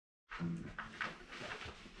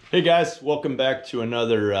Hey guys, welcome back to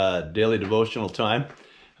another daily devotional time.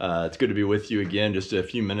 It's good to be with you again, just a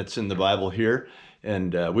few minutes in the Bible here.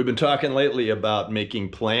 And we've been talking lately about making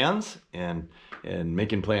plans and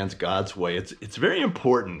making plans God's way. It's very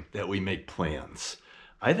important that we make plans.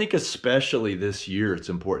 I think especially this year it's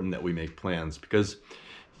important that we make plans because,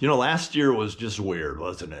 last year was just weird,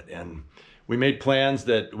 wasn't it? And we made plans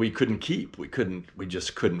that we couldn't keep. We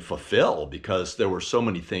just couldn't fulfill because there were so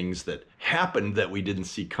many things that happened that we didn't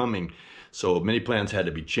see coming. So many plans had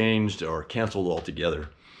to be changed or canceled altogether.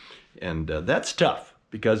 And that's tough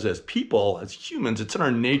because as people, as humans, it's in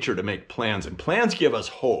our nature to make plans. And plans give us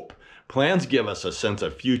hope. Plans give us a sense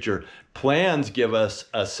of future. Plans give us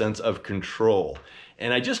a sense of control.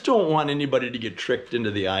 And I just don't want anybody to get tricked into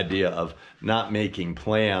the idea of not making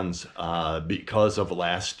plans because of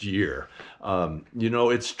last year.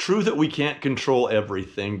 It's true that we can't control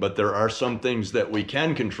everything, but there are some things that we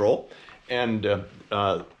can control. And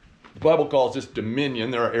the Bible calls this dominion.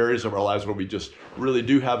 There are areas of our lives where we just really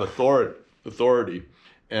do have authority.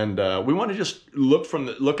 And we want to just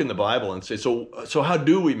look in the Bible and say, so how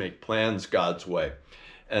do we make plans God's way?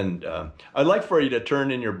 And I'd like for you to turn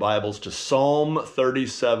in your Bibles to Psalm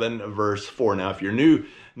 37, verse 4. Now, if you're new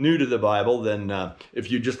to the Bible, then if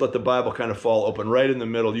you just let the Bible kind of fall open right in the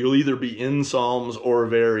middle, you'll either be in Psalms or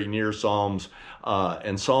very near Psalms.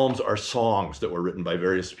 And Psalms are songs that were written by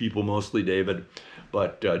various people, mostly David,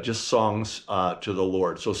 but just songs to the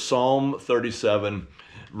Lord. So Psalm 37,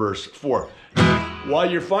 verse 4. While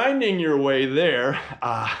you're finding your way there,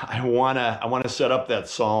 I wanna set up that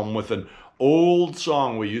psalm with an old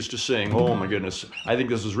song we used to sing. Oh my goodness. I think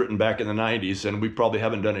this was written back in the 90s, and we probably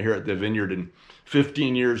haven't done it here at the Vineyard in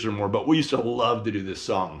 15 years or more, but we used to love to do this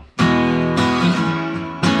song.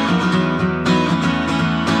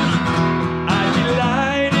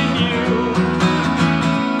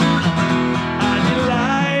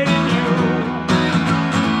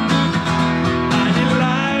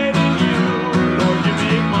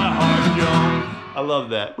 I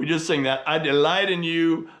love that. We just sing that. I delight in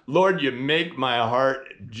you, Lord, you make my heart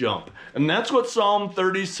jump. And that's what Psalm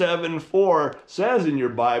 37:4 says in your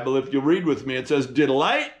Bible. If you'll read with me, it says,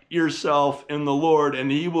 delight yourself in the Lord, and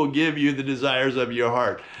he will give you the desires of your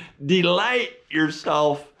heart. Delight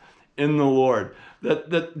yourself in the Lord.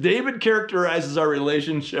 That David characterizes our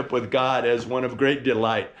relationship with God as one of great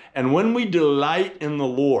delight. And when we delight in the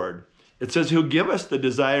Lord, it says he'll give us the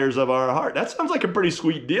desires of our heart. That sounds like a pretty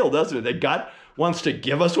sweet deal, doesn't it? That God wants to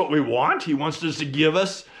give us what we want. He wants to give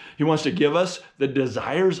us the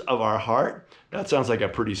desires of our heart. That sounds like a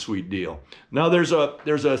pretty sweet deal. Now there's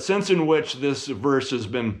a sense in which this verse has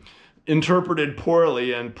been interpreted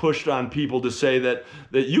poorly and pushed on people to say that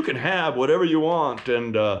you can have whatever you want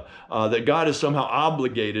and that God is somehow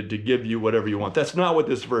obligated to give you whatever you want. That's not what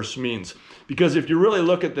this verse means. Because if you really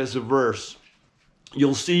look at this verse,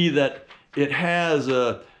 you'll see that it has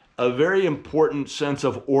a very important sense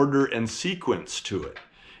of order and sequence to it.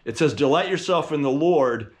 It says, delight yourself in the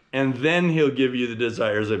Lord, and then he'll give you the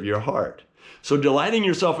desires of your heart. So delighting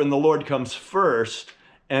yourself in the Lord comes first,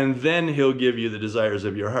 and then he'll give you the desires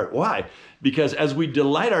of your heart. Why? Because as we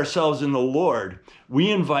delight ourselves in the Lord,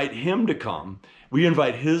 we invite him to come. We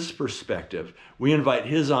invite his perspective. We invite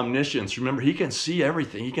his omniscience. Remember, he can see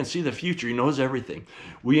everything. He can see the future. He knows everything.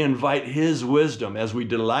 We invite his wisdom as we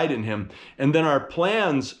delight in him. And then our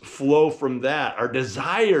plans flow from that. Our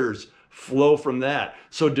desires flow from that.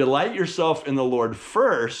 So delight yourself in the Lord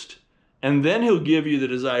first, and then he'll give you the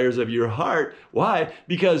desires of your heart. Why?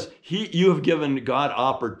 Because you have given God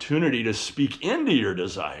opportunity to speak into your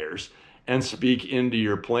desires and speak into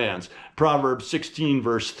your plans. Proverbs 16,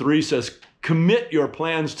 verse 3 says, commit your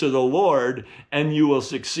plans to the Lord and you will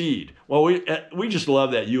succeed. Well, we just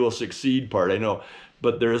love that you will succeed part, I know.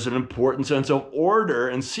 But there is an important sense of order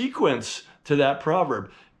and sequence to that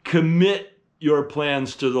proverb. Commit your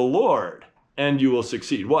plans to the Lord and you will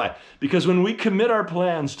succeed. Why? Because when we commit our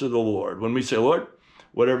plans to the Lord, when we say, Lord,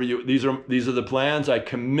 these are the plans, I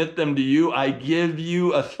commit them to you. I give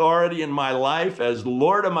you authority in my life as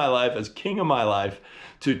Lord of my life, as King of my life,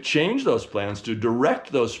 to change those plans, to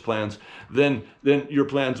direct those plans, then your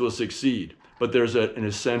plans will succeed. But there's an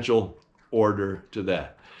essential order to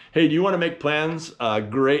that. Hey, do you want to make plans,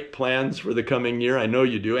 great plans for the coming year? I know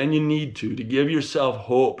you do, and you need to give yourself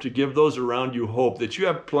hope, to give those around you hope that you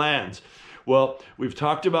have plans. Well, we've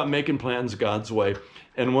talked about making plans God's way,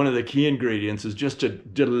 and one of the key ingredients is just to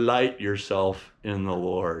delight yourself in the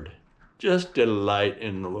Lord. Just delight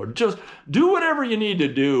in the Lord. Just do whatever you need to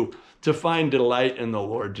do to find delight in the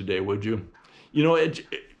Lord today, would you?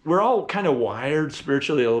 We're all kind of wired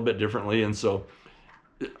spiritually a little bit differently, and so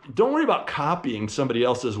don't worry about copying somebody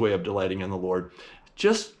else's way of delighting in the Lord.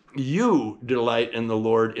 Just you delight in the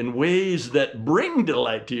Lord in ways that bring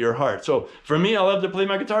delight to your heart. So for me, I love to play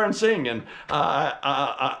my guitar and sing, and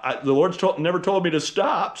the Lord's never told me to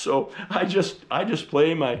stop. So I just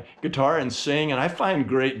play my guitar and sing, and I find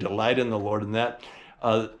great delight in the Lord in that.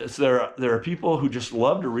 There are people who just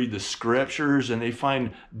love to read the scriptures, and they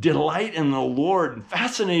find delight in the Lord and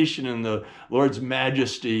fascination in the Lord's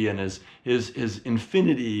majesty and his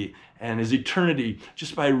infinity and his eternity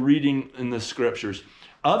just by reading in the scriptures.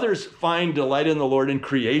 Others find delight in the Lord in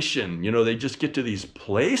creation. They just get to these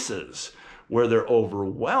places where they're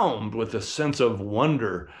overwhelmed with a sense of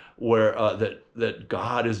wonder where that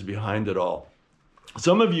God is behind it all.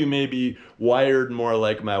 Some of you may be wired more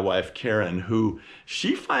like my wife, Karen, who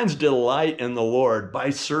she finds delight in the Lord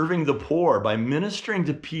by serving the poor, by ministering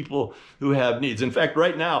to people who have needs. In fact,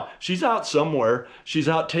 right now, she's out somewhere. She's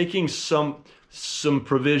out taking some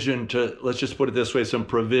provision to, let's just put it this way, some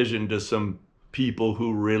provision to some people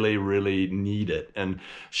who really, really need it. And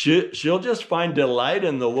she'll just find delight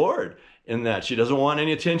in the Lord in that. She doesn't want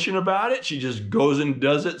any attention about it. She just goes and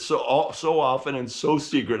does it so often and so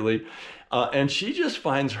secretly. And she just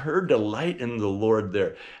finds her delight in the Lord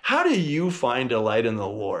there. How do you find delight in the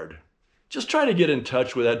Lord? Just try to get in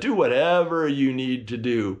touch with that. Do whatever you need to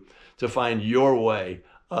do to find your way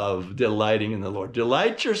of delighting in the Lord.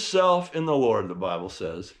 Delight yourself in the Lord, the Bible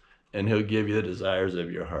says, and he'll give you the desires of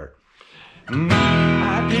your heart.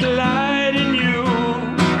 I delight in you.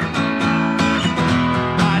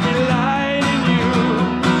 I delight in you.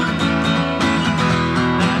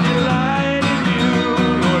 I delight in you.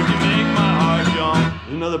 Lord, you make my heart jump.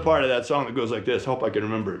 There's another part of that song that goes like this. Hope I can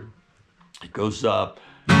remember it. It goes, I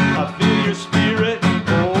feel your spirit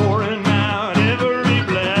pouring out every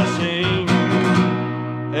blessing.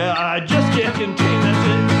 Yeah, I just can't contain, that's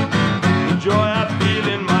it. The joy I feel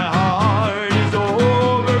in my heart is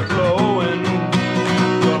overflowing.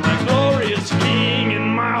 You're my glorious King,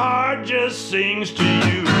 and my heart just sings to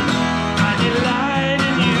you. I delight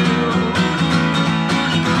in you.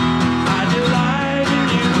 I delight in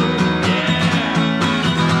you. Yeah.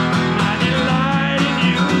 I delight in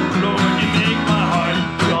you. Lord, you make my heart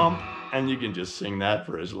jump. And you can just sing that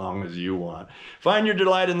for as long as you want. Find your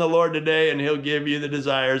delight in the Lord today, and he'll give you the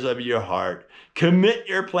desires of your heart. Commit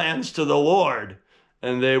your plans to the Lord,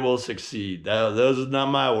 and they will succeed. Those are not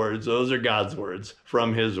my words. Those are God's words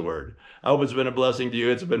from his word. I hope it's been a blessing to you.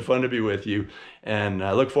 It's been fun to be with you, and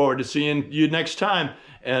I look forward to seeing you next time.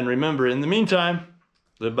 And remember, in the meantime,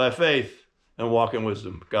 live by faith and walk in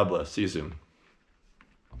wisdom. God bless. See you soon.